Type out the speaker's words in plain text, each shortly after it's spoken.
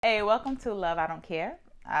Hey, welcome to Love I Don't Care.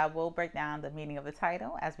 I will break down the meaning of the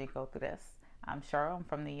title as we go through this. I'm Cheryl, I'm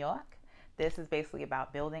from New York. This is basically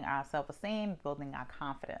about building our self esteem, building our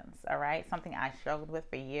confidence, all right? Something I struggled with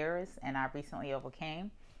for years and I recently overcame,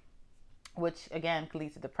 which again could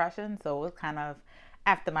lead to depression. So it was kind of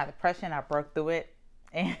after my depression, I broke through it.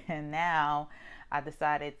 And now I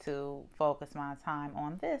decided to focus my time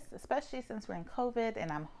on this, especially since we're in COVID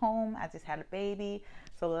and I'm home. I just had a baby.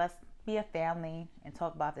 So let's be a family and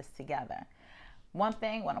talk about this together. One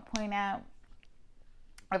thing I want to point out,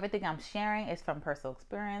 everything I'm sharing is from personal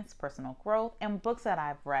experience, personal growth, and books that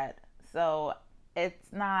I've read. So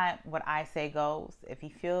it's not what I say goes. If you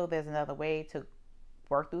feel there's another way to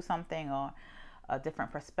work through something or a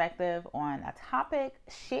different perspective on a topic,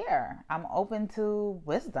 share. I'm open to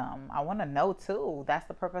wisdom. I want to know too. That's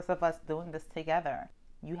the purpose of us doing this together.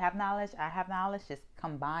 You have knowledge, I have knowledge. Just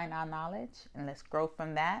combine our knowledge and let's grow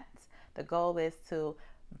from that. The goal is to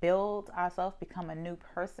build ourselves, become a new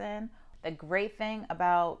person. The great thing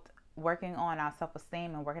about working on our self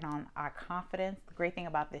esteem and working on our confidence, the great thing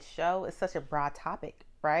about this show is such a broad topic,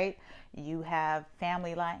 right? You have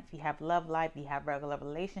family life, you have love life, you have regular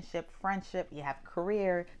relationship, friendship, you have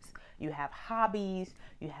careers, you have hobbies,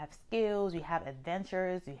 you have skills, you have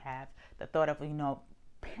adventures, you have the thought of,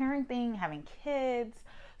 parenting, having kids.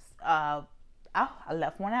 Uh, I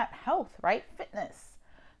left one out, health, right? Fitness.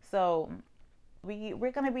 So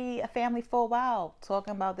we're gonna be a family for a while,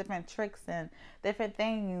 talking about different tricks and different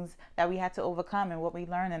things that we had to overcome and what we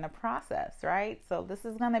learned in the process, right? So this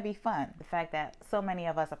is gonna be fun. The fact that so many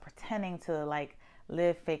of us are pretending to like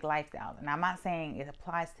live fake lifestyles, and I'm not saying it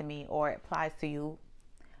applies to me or it applies to you,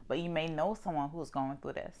 but you may know someone who's going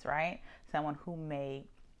through this, right? Someone who may,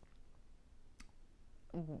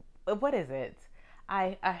 what is it?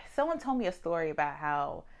 I someone told me a story about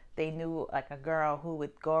how they knew like a girl who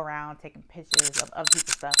would go around taking pictures of other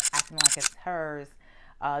people's stuff, acting like it's hers,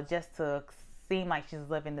 just to seem like she's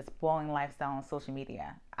living this boring lifestyle on social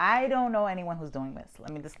media. I don't know anyone who's doing this.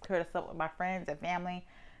 Let me just clear this up with my friends and family.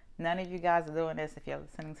 None of you guys are doing this if you're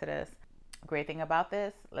listening to this. Great thing about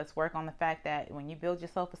this, let's work on the fact that when you build your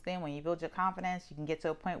self-esteem, when you build your confidence, you can get to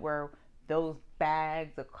a point where those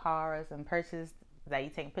bags of cars and purses that you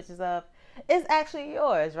take pictures of is actually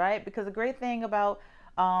yours, right? Because the great thing about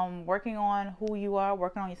working on who you are,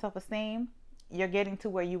 working on your self-esteem, you're getting to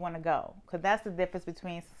where you want to go. Because that's the difference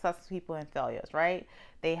between successful people and failures, right?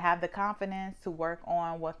 They have the confidence to work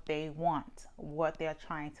on what they want, what they're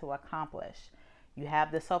trying to accomplish. You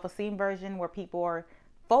have the self-esteem version where people are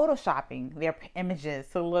photoshopping their images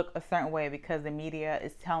to look a certain way because the media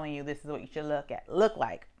is telling you this is what you should look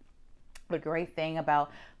like. The great thing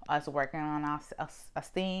about us working on our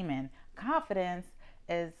esteem and confidence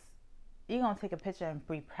is you're gonna take a picture and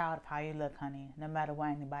be proud of how you look, honey, no matter what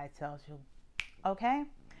anybody tells you. Okay?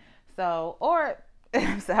 So, or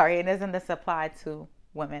I'm sorry, it doesn't just apply to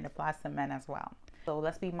women, it applies to men as well. So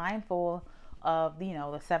let's be mindful of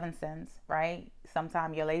the 7 sins, right?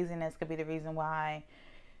 Sometimes your laziness could be the reason why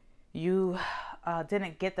you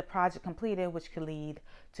didn't get the project completed, which could lead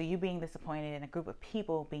to you being disappointed and a group of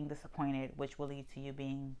people being disappointed, which will lead to you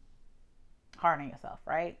being hard on yourself,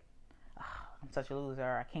 right? I'm such a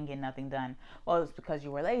loser. I can't get nothing done. Well, it's because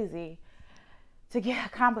you were lazy to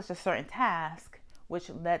accomplish a certain task,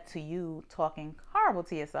 which led to you talking horrible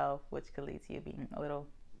to yourself, which could lead to you being a little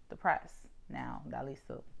depressed. Now, that leads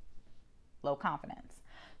to low confidence.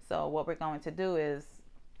 So, what we're going to do is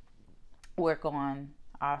work on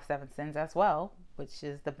our 7 sins as well, which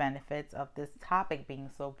is the benefits of this topic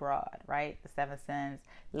being so broad, right? The 7 sins: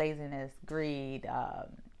 laziness, greed,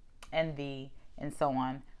 envy, and so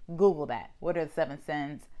on. Google that. What are the 7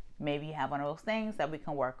 sins? Maybe you have one of those things that we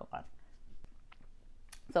can work on.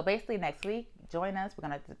 So basically next week, join us. We're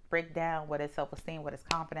going to break down what is self-esteem, what is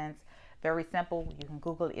confidence. Very simple. You can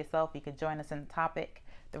Google it yourself. You can join us in the topic.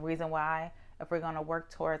 The reason why, if we're going to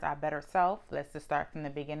work towards our better self, let's just start from the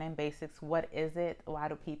beginning. Basics. What is it? Why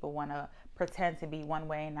do people want to pretend to be one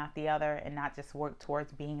way and not the other, and not just work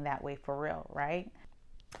towards being that way for real, right?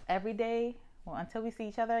 Every day, well, until we see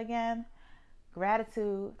each other again,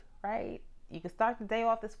 gratitude, right? You can start the day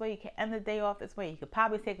off this way. You can end the day off this way. You could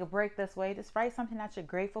probably take a break this way. Just write something that you're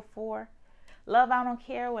grateful for. Love, I don't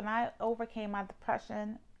care. When I overcame my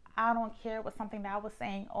depression, I don't care was something that I was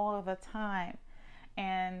saying all the time.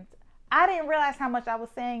 And I didn't realize how much I was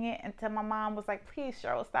saying it until my mom was like, please,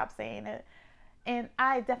 Cheryl, stop saying it. And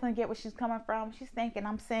I definitely get where she's coming from. She's thinking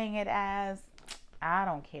I'm saying it as, I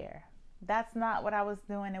don't care. That's not what I was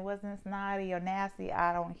doing. It wasn't snotty or nasty.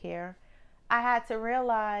 I don't care. I had to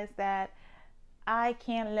realize that I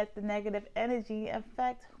can't let the negative energy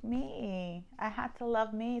affect me. I have to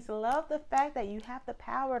love me. So love the fact that you have the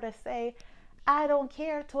power to say, I don't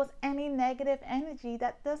care towards any negative energy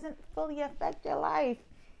that doesn't fully affect your life.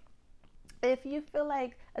 If you feel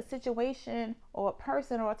like a situation or a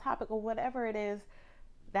person or a topic or whatever it is,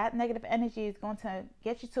 that negative energy is going to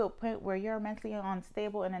get you to a point where you're mentally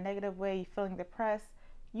unstable in a negative way, you're feeling depressed,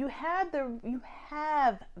 you have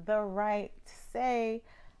the right to say,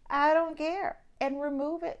 I don't care, and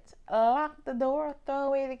remove it. Lock the door, throw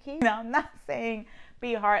away the key. Now, I'm not saying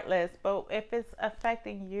be heartless, but if it's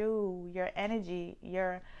affecting you, your energy,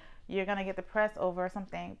 you're gonna get depressed over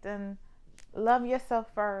something, then love yourself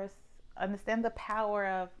first. Understand the power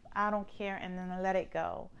of I don't care, and then let it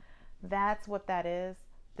go. That's what that is.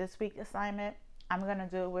 This week's assignment, I'm going to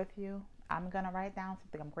do it with you. I'm going to write down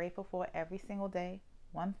something I'm grateful for every single day.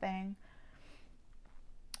 One thing,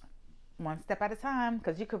 one step at a time,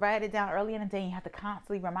 because you could write it down early in the day and you have to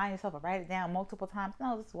constantly remind yourself or write it down multiple times.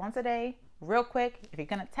 No, just once a day, real quick. If you're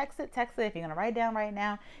going to text it, text it. If you're going to write it down right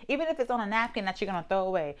now, even if it's on a napkin that you're going to throw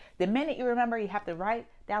away, the minute you remember you have to write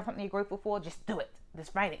down something you're grateful for, just do it.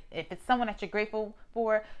 Just write it. If it's someone that you're grateful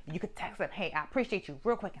for, you could text them, hey, I appreciate you,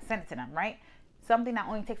 real quick, and send it to them, right? Something that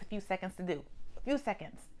only takes a few seconds to do. A few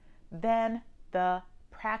seconds. Then the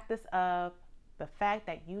practice of the fact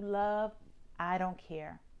that you love, I don't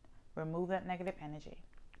care. Remove that negative energy.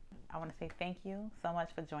 I want to say thank you so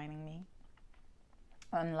much for joining me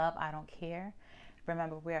on Love, I Don't Care.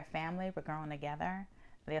 Remember, we're a family. We're growing together.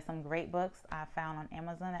 There's some great books I found on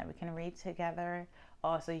Amazon that we can read together.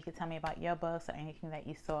 Also, you can tell me about your books or anything that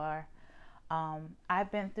you saw.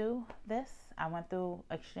 I've been through this. I went through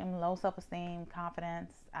extreme low self-esteem,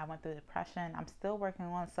 confidence. I went through depression. I'm still working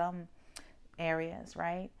on some areas,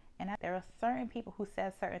 right? And there are certain people who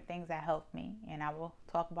said certain things that helped me. And I will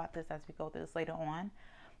talk about this as we go through this later on.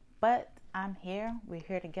 But I'm here. We're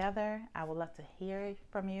here together. I would love to hear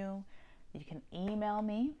from you. You can email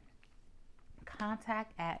me,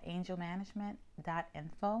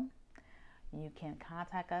 contact@angelmanagement.info. You can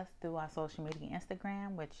contact us through our social media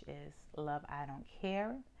Instagram, which is Love I Don't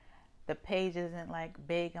Care. The page isn't like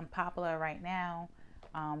big and popular right now.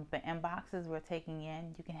 The inboxes we're taking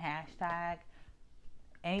in, you can hashtag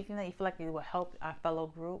anything that you feel like it will help our fellow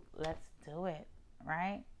group. Let's do it,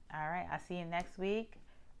 right? All right, I'll see you next week.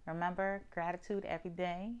 Remember, gratitude every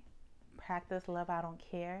day. Practice Love I Don't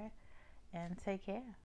Care, and take care.